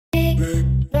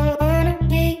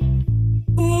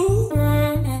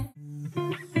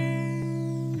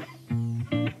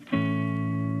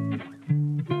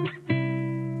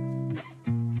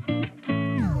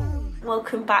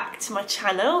back to my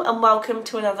channel and welcome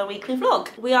to another weekly vlog.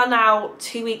 We are now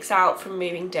 2 weeks out from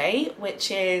moving day, which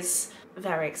is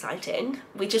very exciting.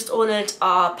 We just ordered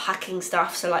our packing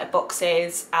stuff, so like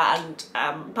boxes and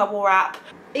bubble wrap.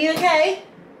 Are you okay?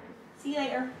 See you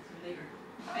later.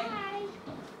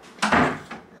 Bye.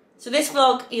 So this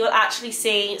vlog, you will actually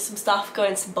see some stuff go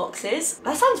in some boxes.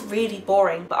 That sounds really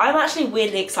boring, but I'm actually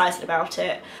weirdly excited about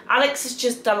it. Alex has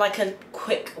just done like a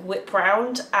quick whip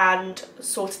round and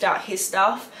sorted out his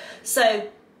stuff. So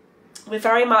we're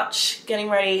very much getting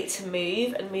ready to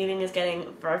move, and moving is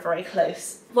getting very, very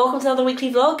close. Welcome to another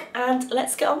weekly vlog, and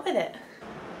let's get on with it.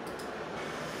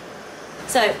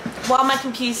 So while my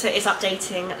computer is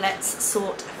updating, let's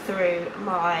sort through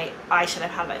my eyeshadow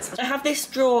palettes. I have this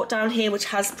drawer down here which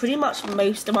has pretty much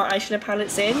most of my eyeshadow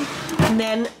palettes in, and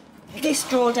then this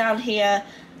drawer down here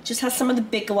just has some of the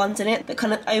bigger ones in it that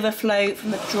kind of overflow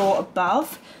from the drawer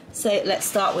above. So let's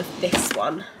start with this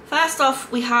one. First off,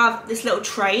 we have this little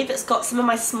tray that's got some of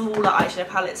my smaller eyeshadow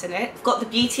palettes in it. I've got the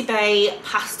Beauty Bay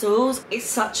Pastels. It's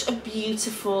such a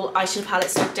beautiful eyeshadow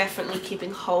palette, so definitely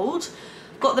keeping hold.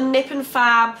 Got the Nip and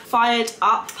Fab Fired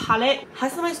Up palette.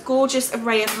 Has the most gorgeous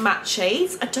array of matte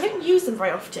shades. I don't use them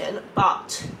very often,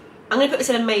 but I'm going to put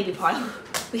this in a maybe pile.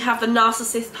 We have the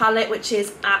Narcissist palette, which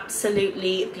is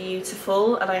absolutely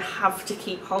beautiful, and I have to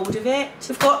keep hold of it.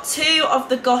 We've got two of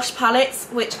the Gosh palettes,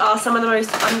 which are some of the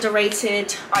most underrated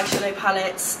eyeshadow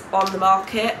palettes on the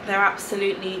market. They're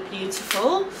absolutely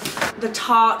beautiful. The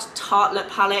Tarte Tartlet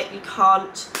palette, you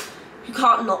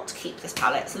can't not keep this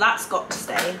palette, so that's got to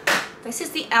stay. This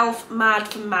is the e.l.f. Mad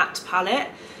for Matte palette.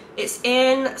 It's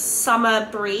in Summer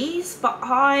Breeze, but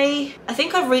I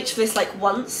think I've reached for this like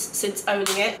once since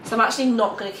owning it, so I'm actually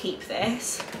not going to keep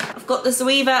this. I've got the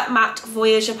Zoeva Matte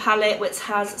Voyager palette, which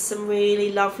has some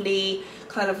really lovely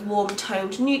kind of warm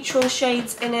toned neutral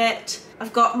shades in it.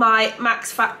 I've got my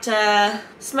Max Factor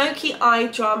Smoky Eye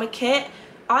Drama Kit.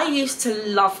 I used to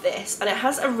love this, and it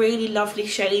has a really lovely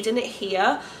shade in it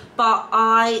here, but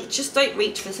I just don't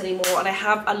reach for this anymore, and I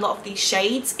have a lot of these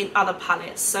shades in other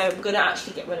palettes, so I'm going to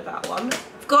actually get rid of that one.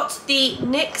 I've got the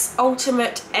NYX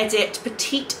Ultimate Edit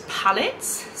Petite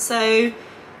palettes. So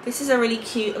this is a really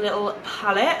cute little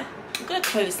palette. I'm going to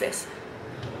close this.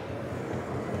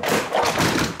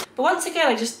 But once again,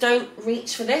 I just don't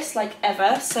reach for this like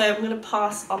ever, so I'm going to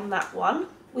pass on that one.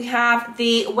 We have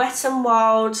the Wet n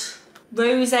Wild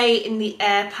Rosé in the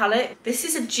Air palette. This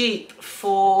is a dupe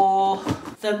for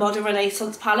the Modern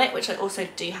Renaissance palette, which I also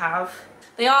do have.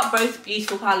 They are both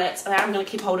beautiful palettes, and I am going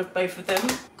to keep hold of both of them.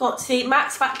 Got the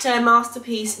Max Factor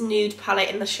Masterpiece Nude palette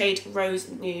in the shade Rose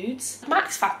Nudes.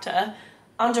 Max Factor,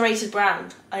 underrated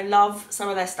brand. I love some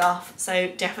of their stuff,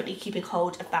 so definitely keeping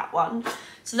hold of that one.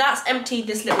 So that's emptied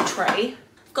this little tray.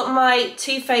 I've got my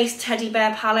Too Faced Teddy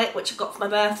Bear palette, which I got for my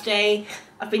birthday.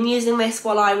 I've been using this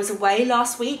while I was away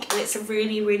last week, and it's a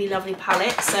really, really lovely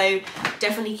palette, so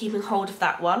definitely keeping hold of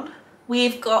that one.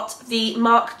 We've got the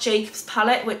Marc Jacobs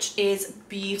palette, which is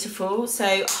beautiful, so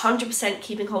 100%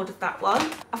 keeping hold of that one.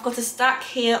 I've got a stack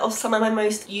here of some of my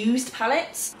most used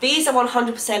palettes. These are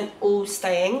 100% all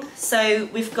staying. So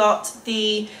we've got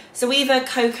the Zoeva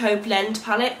Cocoa Blend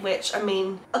palette, which, I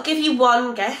mean, I'll give you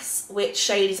one guess which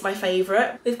shade is my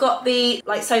favourite. We've got the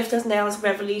Like Sophie Does Nails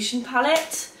Revolution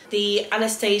palette, the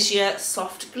Anastasia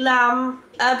Soft Glam,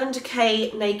 Urban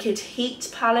Decay Naked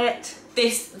Heat palette.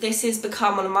 This has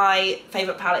become one of my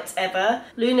favourite palettes ever.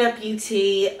 Luna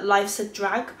Beauty Life's a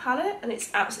Drag palette, and it's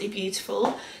absolutely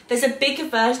beautiful. There's a bigger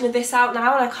version of this out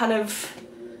now, and I kind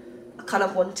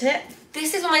of want it.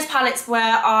 This is one of those palettes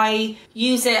where I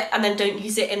use it and then don't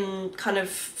use it in kind of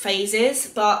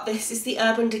phases, but this is the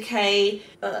Urban Decay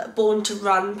Born to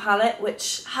Run palette,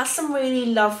 which has some really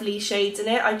lovely shades in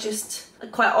it. I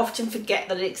quite often forget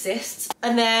that it exists.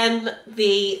 And then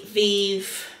the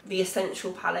Vive The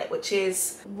Essential palette, which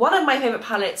is one of my favourite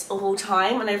palettes of all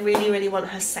time, and I really, really want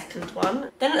her second one.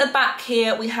 Then at the back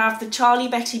here we have the Charlie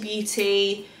Betty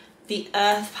Beauty The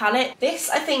Earth palette.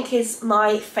 This, I think, is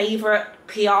my favourite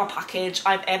PR package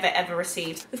I've ever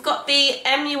received. We've got the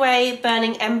MUA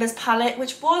Burning Embers palette,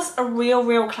 which was a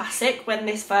real classic when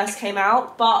this first came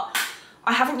out, but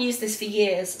I haven't used this for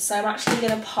years, so I'm actually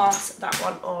going to pass that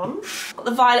one on. Got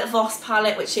the Violet Voss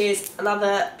palette, which is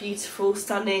another beautiful,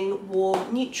 stunning,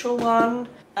 warm, neutral one.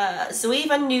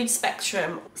 Zoeva Nude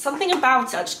Spectrum. Something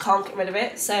about it, I just can't get rid of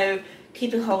it, so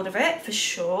keeping hold of it for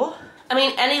sure. I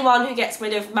mean, anyone who gets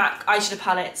rid of MAC eyeshadow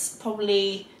palettes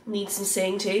probably needs some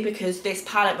seeing to, because this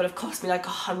palette would have cost me like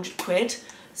 100 quid.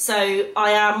 So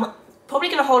I am probably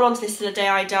going to hold on to this till the day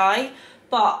I die.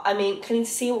 But, I mean, can you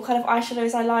see what kind of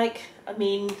eyeshadows I like? I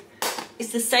mean,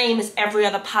 it's the same as every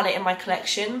other palette in my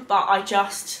collection, but I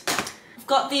just I've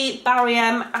got the Barry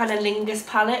Analingus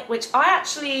palette, which I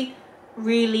actually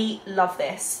really love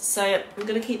this. So I'm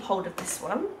going to keep hold of this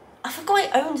one. I forgot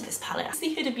I owned this palette. It's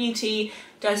the Huda Beauty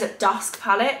Desert Dusk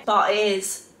palette, but it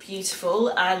is beautiful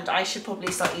and I should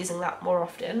probably start using that more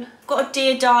often. I've got a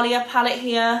Dear Dahlia palette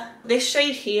here. This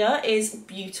shade here is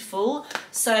beautiful,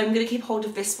 so I'm going to keep hold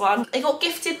of this one. I got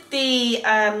gifted the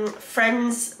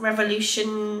Friends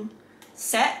Revolution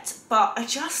set, but I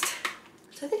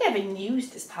don't think I ever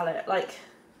used this palette. Like,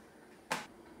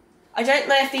 I don't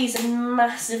know if these are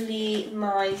massively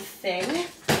my thing.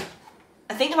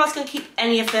 I think if I was going to keep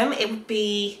any of them, it would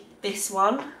be this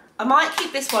one. I might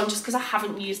keep this one just because I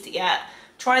haven't used it yet.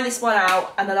 Try this one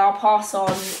out and then I'll pass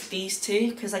on these two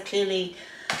because I clearly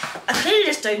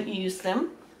just don't use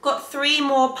them. Got 3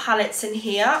 more palettes in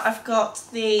here. I've got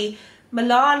the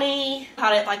Milani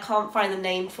palette I can't find the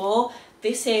name for.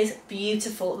 This is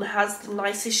beautiful and has the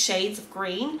nicest shades of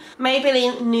green.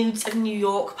 Maybelline Nudes of New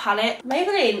York palette.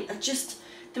 Maybelline,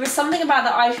 there is something about the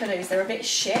eyeshadows, they're a bit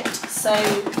shit, so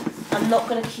I'm not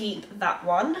going to keep that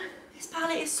one. This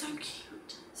palette is so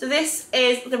cute. So this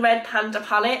is the Red Panda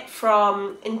palette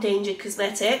from Endangered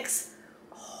Cosmetics.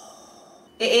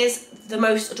 It is the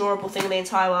most adorable thing in the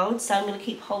entire world, so I'm going to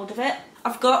keep hold of it.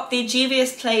 I've got the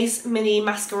Juvia's Place Mini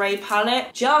Masquerade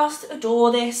palette. Just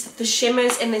adore this. The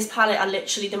shimmers in this palette are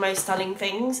literally the most stunning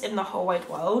things in the whole wide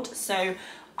world, so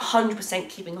 100%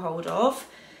 keeping hold of.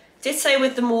 Did so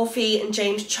with the Morphe and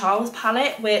James Charles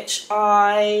palette, which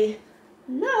I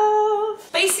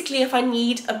love. Basically, if I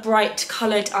need a bright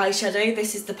coloured eyeshadow,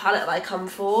 this is the palette that I come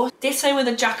for. Ditto with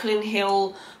a Jaclyn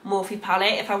Hill Morphe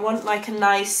palette. If I want like a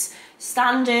nice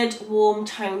standard warm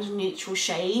toned neutral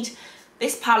shade,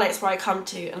 this palette's where I come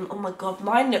to, and oh my god,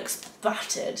 mine looks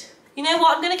battered. You know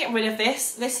what, I'm going to get rid of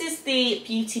this. This is the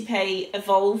Beauty Pay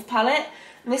Evolve palette,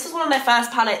 and this was one of their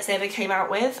first palettes they ever came out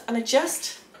with, and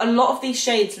a lot of these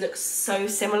shades look so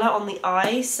similar on the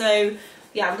eye, so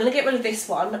yeah, I'm going to get rid of this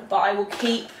one, but I will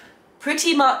keep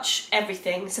pretty much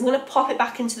everything. So I'm going to pop it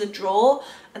back into the drawer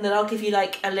and then I'll give you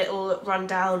like a little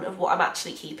rundown of what I'm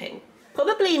actually keeping.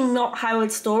 Probably not how I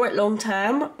would store it long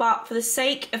term, but for the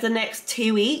sake of the next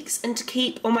 2 weeks and to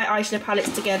keep all my eyeshadow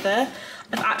palettes together,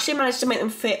 I've actually managed to make them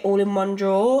fit all in one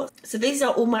drawer. So these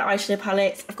are all my eyeshadow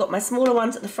palettes. I've got my smaller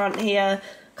ones at the front here,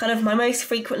 kind of my most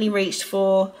frequently reached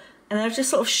for, and I've just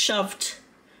sort of shoved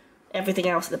everything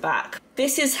else at the back.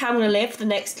 This is how I'm going to live for the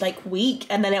next like week,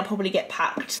 and then it'll probably get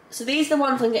packed. So these are the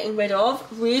ones I'm getting rid of.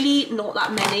 Really not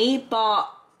that many, but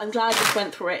I'm glad I just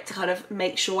went through it to kind of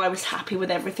make sure I was happy with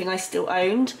everything I still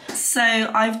owned. So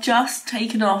I've just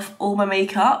taken off all my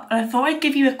makeup and I thought I'd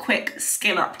give you a quick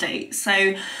skin update.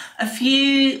 So a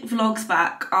few vlogs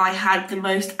back I had the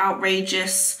most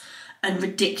outrageous and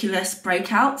ridiculous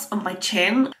breakouts on my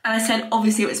chin, and I said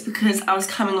obviously it was because I was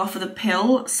coming off of the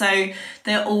pill, so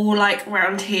they're all like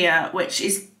around here, which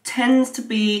tends to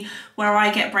be where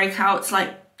I get breakouts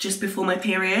like just before my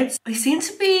periods. They seem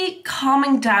to be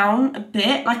calming down a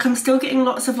bit. Like I'm still getting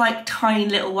lots of like tiny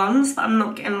little ones, but I'm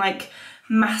not getting like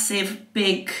massive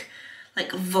big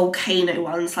like volcano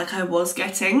ones like I was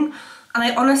getting. And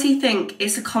I honestly think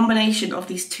it's a combination of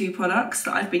these 2 products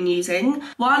that I've been using.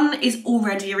 One is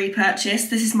already a repurchase.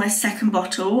 This is my 2nd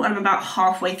bottle and I'm about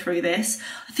halfway through this.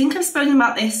 I think I've spoken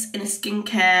about this in a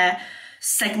skincare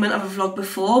segment of a vlog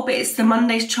before, but it's the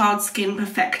Monday's Child Skin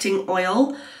Perfecting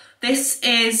Oil.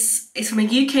 It's from a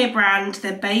UK brand.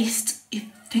 They're based, I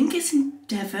think it's in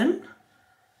Devon.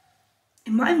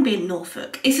 It might even be in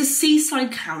Norfolk. It's a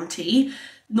seaside county.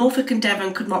 Norfolk and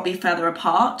Devon could not be further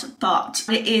apart, but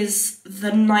it is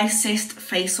the nicest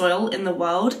face oil in the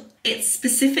world. It's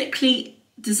specifically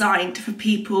designed for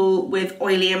people with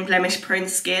oily and blemish prone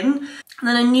skin. And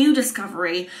then a new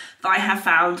discovery that I have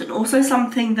found, and also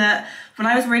something that when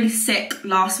I was really sick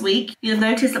last week, you'll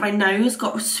notice that my nose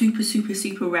got super, super,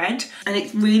 super red and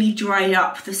it really dried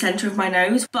up the centre of my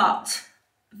nose, but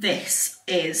this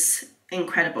is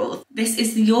incredible. This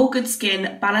is the Your Good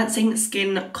Skin Balancing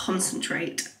Skin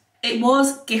Concentrate. It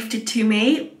was gifted to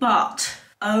me, but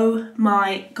oh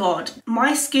my god,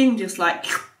 my skin just like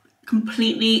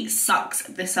completely sucks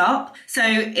this up. So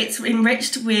it's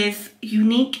enriched with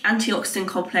unique antioxidant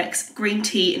complex, green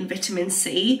tea and vitamin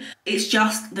C. It's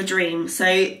just the dream. So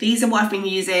these are what I've been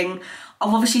using.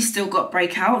 I've obviously still got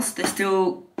breakouts. They're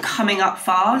still coming up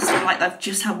fast. Like I've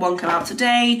just had one come out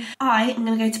today. I am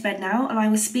gonna go to bed now and I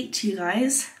will speak to you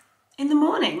guys in the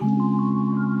morning.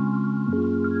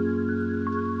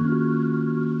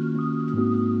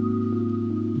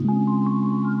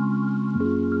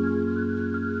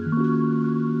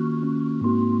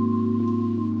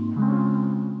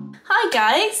 Hi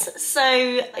guys, so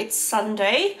it's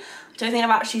Sunday. I don't think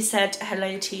I've actually said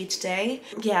hello to you today.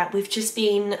 Yeah, we've just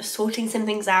been sorting some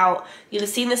things out. You'll have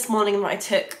seen this morning that I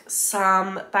took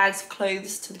some bags of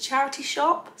clothes to the charity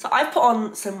shop. So I've put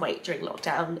on some weight during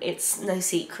lockdown, it's no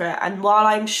secret. And while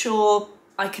I'm sure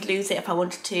I could lose it if I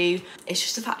wanted to, it's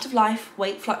just a fact of life.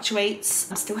 Weight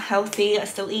fluctuates. I'm still healthy, I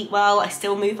still eat well, I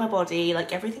still move my body,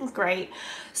 like everything's great.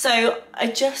 So I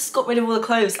just got rid of all the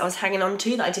clothes I was hanging on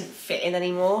to that I didn't fit in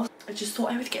anymore. I just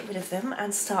thought I would get rid of them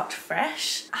and start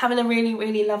fresh. Having a really,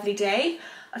 really lovely day.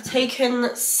 I've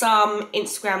taken some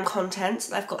Instagram content,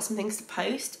 so I've got some things to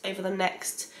post over the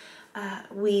next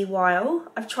wee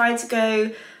while. I've tried to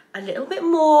go a little bit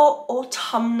more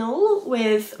autumnal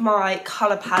with my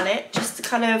colour palette, just to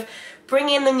kind of bring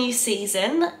in the new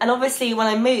season. And obviously when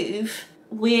I move,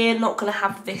 we're not going to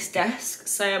have this desk,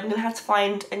 so I'm going to have to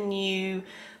find a new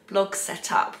blog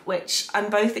setup, which I'm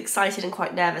both excited and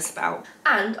quite nervous about.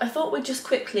 And I thought we'd just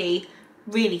quickly,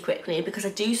 really quickly, because I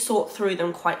do sort through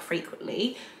them quite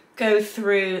frequently, go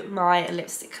through my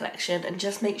lipstick collection and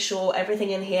just make sure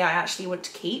everything in here I actually want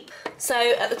to keep. So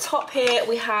at the top here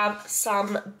we have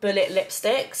some bullet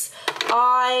lipsticks.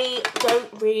 I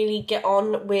don't really get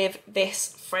on with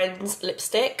this Friends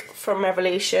lipstick from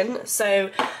Revolution,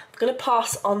 so I'm gonna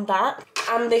pass on that.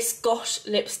 And this Gosh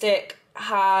lipstick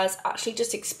has actually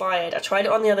just expired. I tried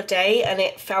it on the other day and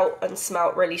it felt and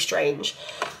smelt really strange.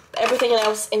 But everything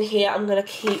else in here I'm gonna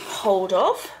keep hold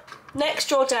of. Next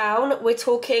drawer down, we're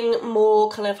talking more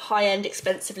kind of high-end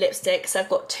expensive lipsticks. I've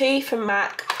got 2 from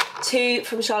MAC, 2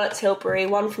 from Charlotte Tilbury,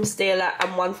 1 from Stila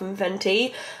and 1 from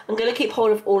Fenty. I'm going to keep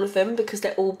hold of all of them because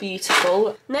they're all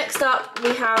beautiful. Next up,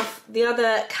 we have the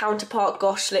other counterpart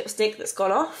Gosh lipstick that's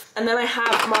gone off. And then I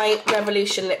have my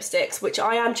Revolution lipsticks, which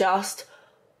I am just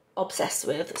obsessed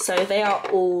with. So they are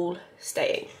all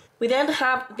staying. We then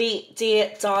have the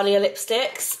Dear Dahlia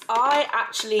lipsticks. I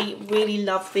actually really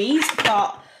love these,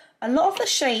 but a lot of the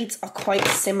shades are quite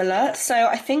similar, so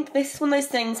I think this is one of those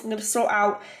things I'm going to sort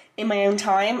out in my own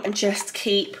time and just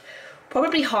keep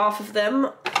probably half of them.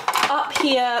 Up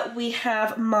here we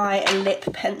have my lip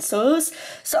pencils.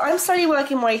 So I'm slowly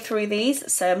working my way through these,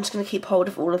 so I'm just going to keep hold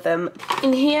of all of them.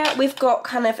 In here we've got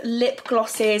kind of lip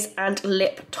glosses and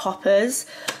lip toppers.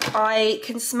 I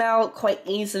can smell quite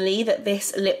easily that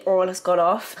this lip oil has gone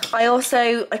off. I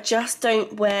just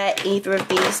don't wear either of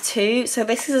these two. So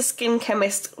this is a Skin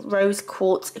Chemist Rose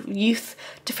Quartz Youth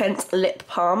Defense Lip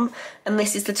Balm, and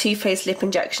this is the Too Faced Lip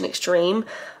Injection Extreme.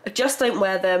 I just don't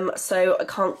wear them, so I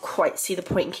can't quite see the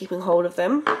point in keeping hold of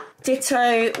them.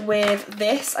 Ditto with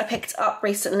this. I picked it up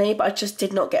recently, but I just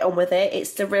did not get on with it.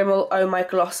 It's the Rimmel Oh My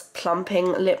Gloss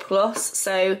Plumping Lip Gloss,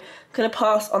 so I'm going to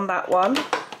pass on that one.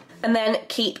 And then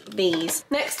keep these.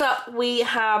 Next up we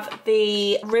have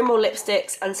the Rimmel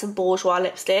lipsticks and some Bourjois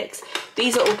lipsticks.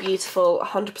 These are all beautiful,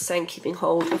 100% keeping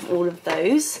hold of all of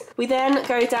those. We then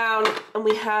go down and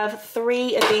we have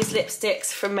 3 of these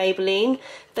lipsticks from Maybelline.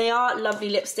 They are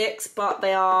lovely lipsticks, but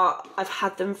I've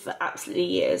had them for absolutely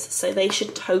years, so they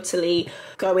should totally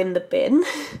go in the bin.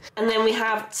 And then we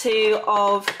have 2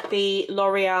 of the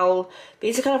L'Oreal.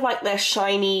 These are kind of like their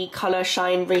shiny colour,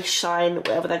 shine, re-shine,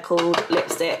 whatever they're called,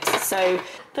 lipsticks. So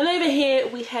then over here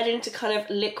we head into kind of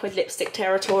liquid lipstick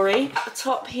territory. At the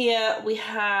top here we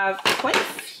have quite a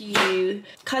few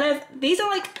these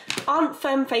aren't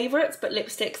firm favourites, but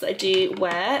lipsticks that I do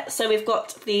wear. So we've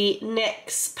got the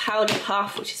NYX Powder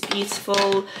Puff, which is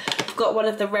beautiful. We've got one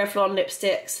of the Revlon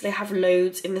lipsticks. They have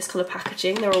loads in this kind of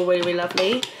packaging. They're all really, really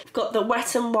lovely. We've got the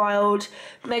Wet n Wild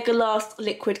Mega Last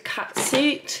Liquid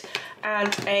Catsuit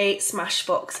and a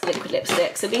Smashbox liquid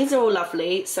lipstick. So these are all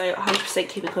lovely, so 100%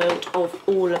 keeping hold of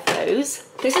all of those.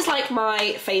 This is like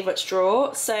my favourites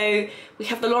drawer. So we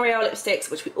have the L'Oreal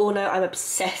lipsticks, which we all know I'm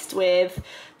obsessed with.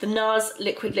 The NARS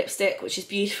liquid lipstick, which is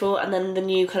beautiful, and then the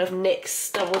new kind of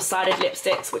NYX double-sided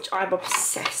lipsticks, which I'm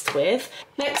obsessed with.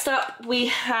 Next up, we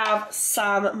have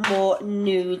some more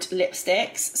nude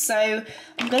lipsticks. So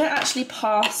I'm going to actually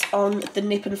pass on the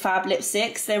Nip and Fab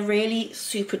lipsticks. They're really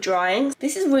super drying.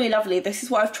 This is really lovely. This is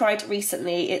what I've tried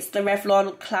recently. It's the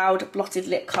Revlon Cloud Blotted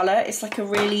Lip Colour. It's like a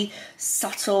really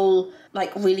subtle,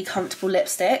 like really comfortable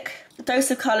lipstick. The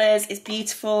Dose of Colours is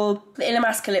beautiful. The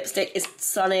Illamasqua lipstick is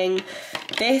stunning.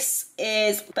 This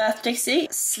is Birthday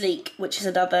Suit Sleek, which is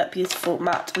another beautiful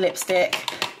matte lipstick.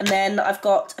 And then I've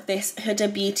got this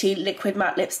Huda Beauty liquid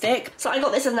matte lipstick. So I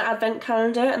got this in the advent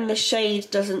calendar and the shade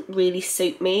doesn't really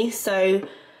suit me, so I'm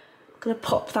gonna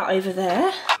pop that over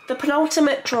there. The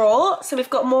penultimate drawer, so we've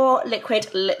got more liquid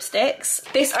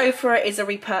lipsticks. This Ofra is a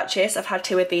repurchase. I've had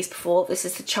 2 of these before. This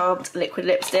is the Charmed liquid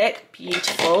lipstick,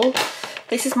 beautiful.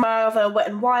 This is Malva Wet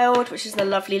n Wild, which is a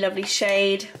lovely, lovely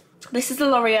shade. This is the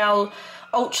L'Oreal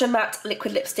Ultra Matte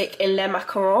Liquid Lipstick in Le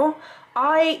Macaron.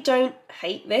 I don't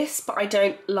hate this, but I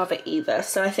don't love it either.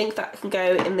 So I think that can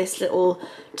go in this little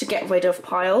to get rid of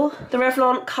pile. The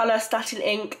Revlon Colour Statin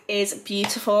Ink is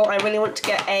beautiful. I really want to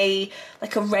get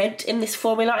like a red in this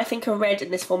formula. I think a red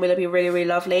in this formula would be really, really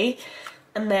lovely.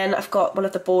 And then I've got one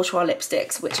of the Bourjois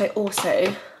lipsticks, which I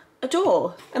also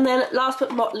adore. And then last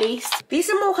but not least, these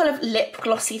are more kind of lip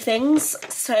glossy things.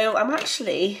 So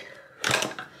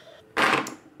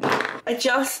I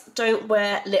just don't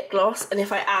wear lip gloss, and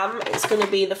if I am, it's going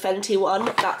to be the Fenty one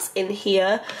that's in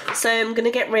here. So I'm going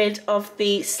to get rid of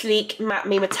the Sleek Matte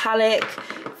Me Metallic,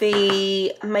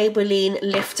 the Maybelline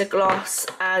Lifter Gloss,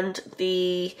 and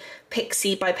the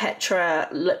Pixie by Petra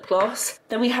lip gloss.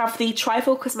 Then we have the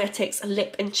Trifle Cosmetics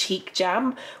Lip and Cheek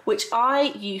Jam, which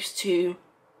I used to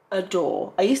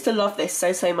adore. I used to love this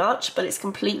so much, but it's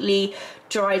completely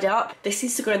dried up. This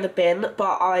needs to go in the bin,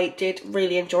 but I did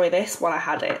really enjoy this while I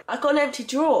had it. I got an empty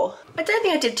drawer. I don't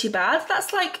think I did too bad.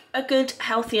 That's like a good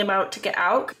healthy amount to get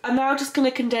out. I'm now just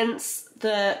going to condense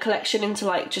the collection into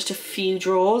like just a few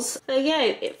drawers. There you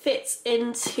go. It fits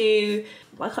into,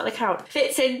 why can't I count?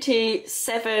 Fits into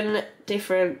 7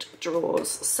 different drawers.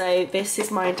 So this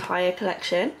is my entire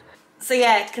collection. So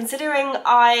yeah, considering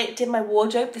I did my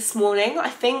wardrobe this morning, I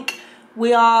think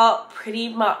we are pretty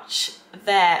much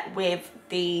there with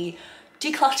the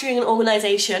decluttering and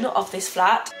organisation of this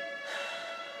flat.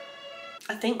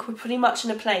 I think we're pretty much in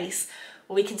a place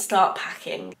where we can start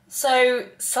packing. So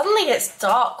suddenly it's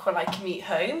dark when I commute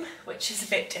home, which is a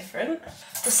bit different.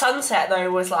 The sunset though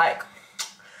was like,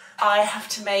 I have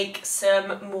to make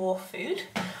some more food.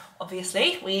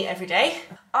 Obviously, we eat every day.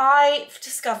 I've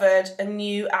discovered a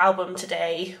new album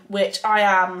today, which I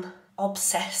am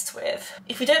obsessed with.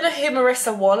 If you don't know who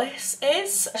Marissa Wallace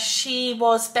is, she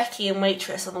was Becky in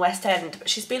Waitress on the West End, but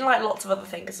she's been like lots of other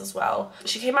things as well.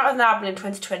 She came out with an album in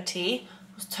 2020,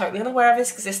 was totally unaware of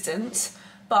its existence,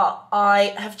 but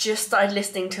I have just started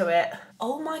listening to it.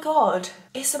 Oh my god,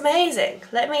 it's amazing.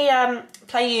 Let me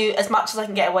play you as much as I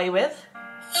can get away with.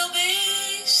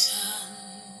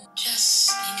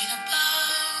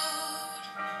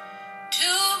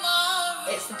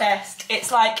 It's the best. It's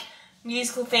like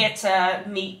musical theatre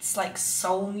meets like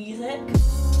soul music.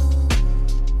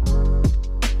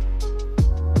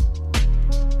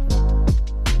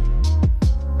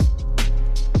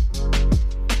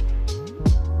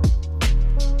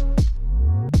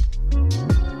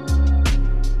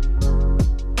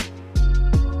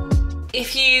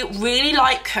 If you really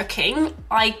like cooking,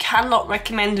 I cannot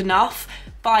recommend enough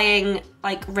buying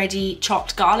like ready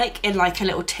chopped garlic in like a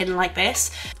little tin like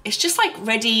this. It's just like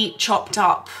ready chopped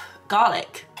up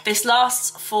garlic. This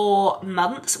lasts for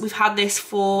months. We've had this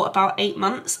for about 8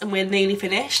 months and we're nearly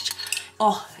finished.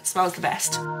 Oh, it smells the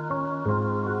best.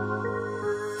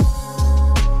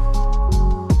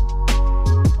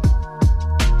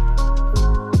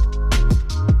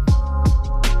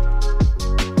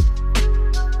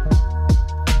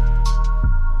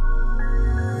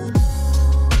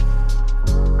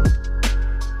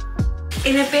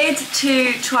 In a bid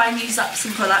to try and use up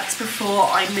some products before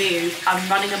I move, I'm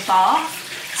running a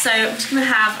bath. So I'm just going to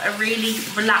have a really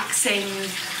relaxing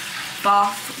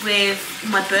bath with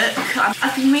my book.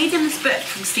 I've been reading this book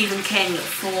from Stephen King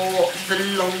for the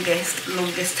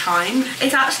longest time.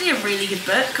 It's actually a really good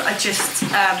book. I just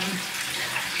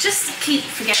keep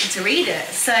forgetting to read it.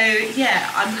 So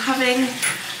yeah, I'm having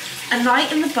a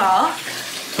night in the bath.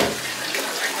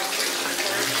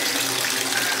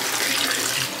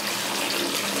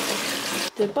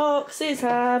 The boxes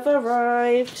have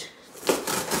arrived.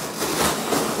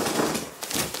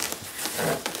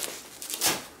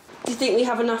 Do you think we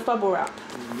have enough bubble wrap?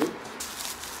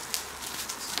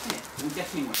 I'm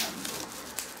guessing what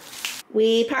happened.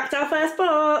 We packed our first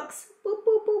box. Boop,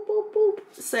 boop, boop, boop, boop.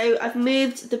 So I've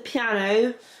moved the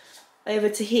piano over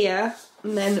to here,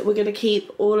 and then we're going to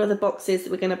keep all of the boxes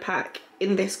that we're going to pack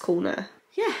in this corner.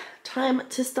 Yeah, time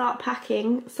to start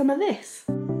packing some of this.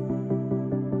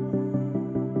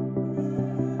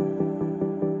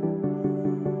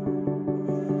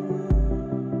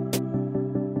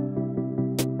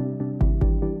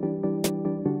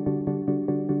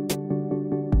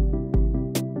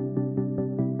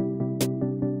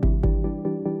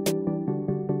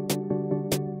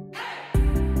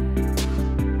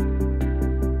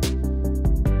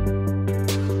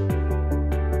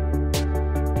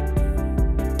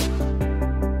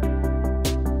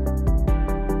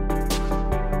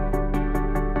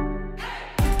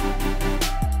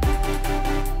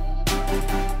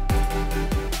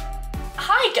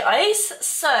 Guys,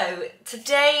 so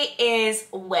today is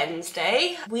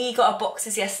Wednesday. We got our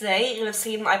boxes yesterday. You'll have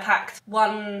seen that I packed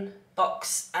 1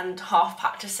 box and half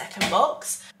packed a second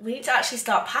box. We need to actually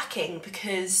start packing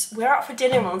because we're out for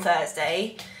dinner on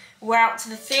Thursday, we're out to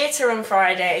the theatre on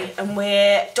Friday, and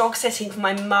we're dog sitting for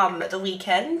my mum at the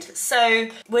weekend. So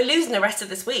we're losing the rest of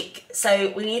this week.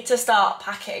 So we need to start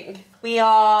packing. We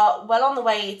are well on the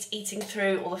way to eating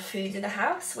through all the food in the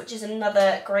house, which is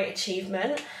another great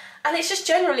achievement. And it's just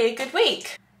generally a good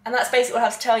week. And that's basically what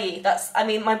I have to tell you. I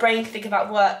mean, my brain can think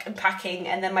about work and packing,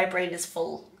 and then my brain is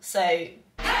full. So.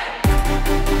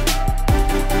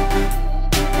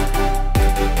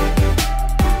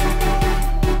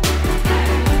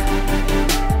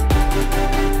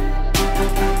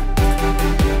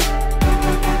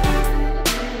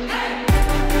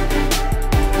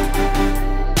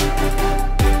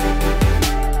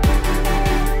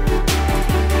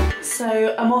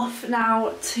 So I'm off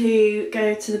now to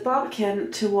go to the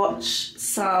Barbican to watch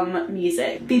some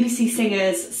music. BBC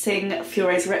singers sing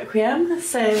Fiore's Requiem,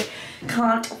 so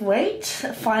can't wait.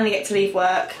 Finally get to leave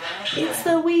work. It's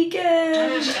the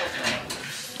weekend.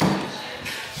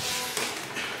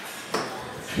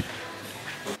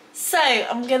 So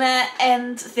I'm gonna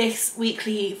end this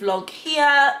weekly vlog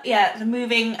here. Yeah, the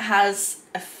moving has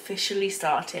officially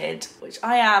started, which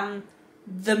I am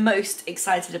the most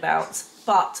excited about.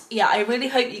 But yeah, I really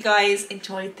hope you guys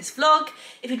enjoyed this vlog.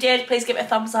 If you did, please give it a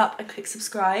thumbs up and click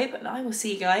subscribe, and I will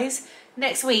see you guys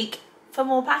next week for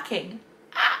more packing.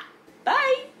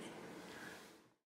 Bye!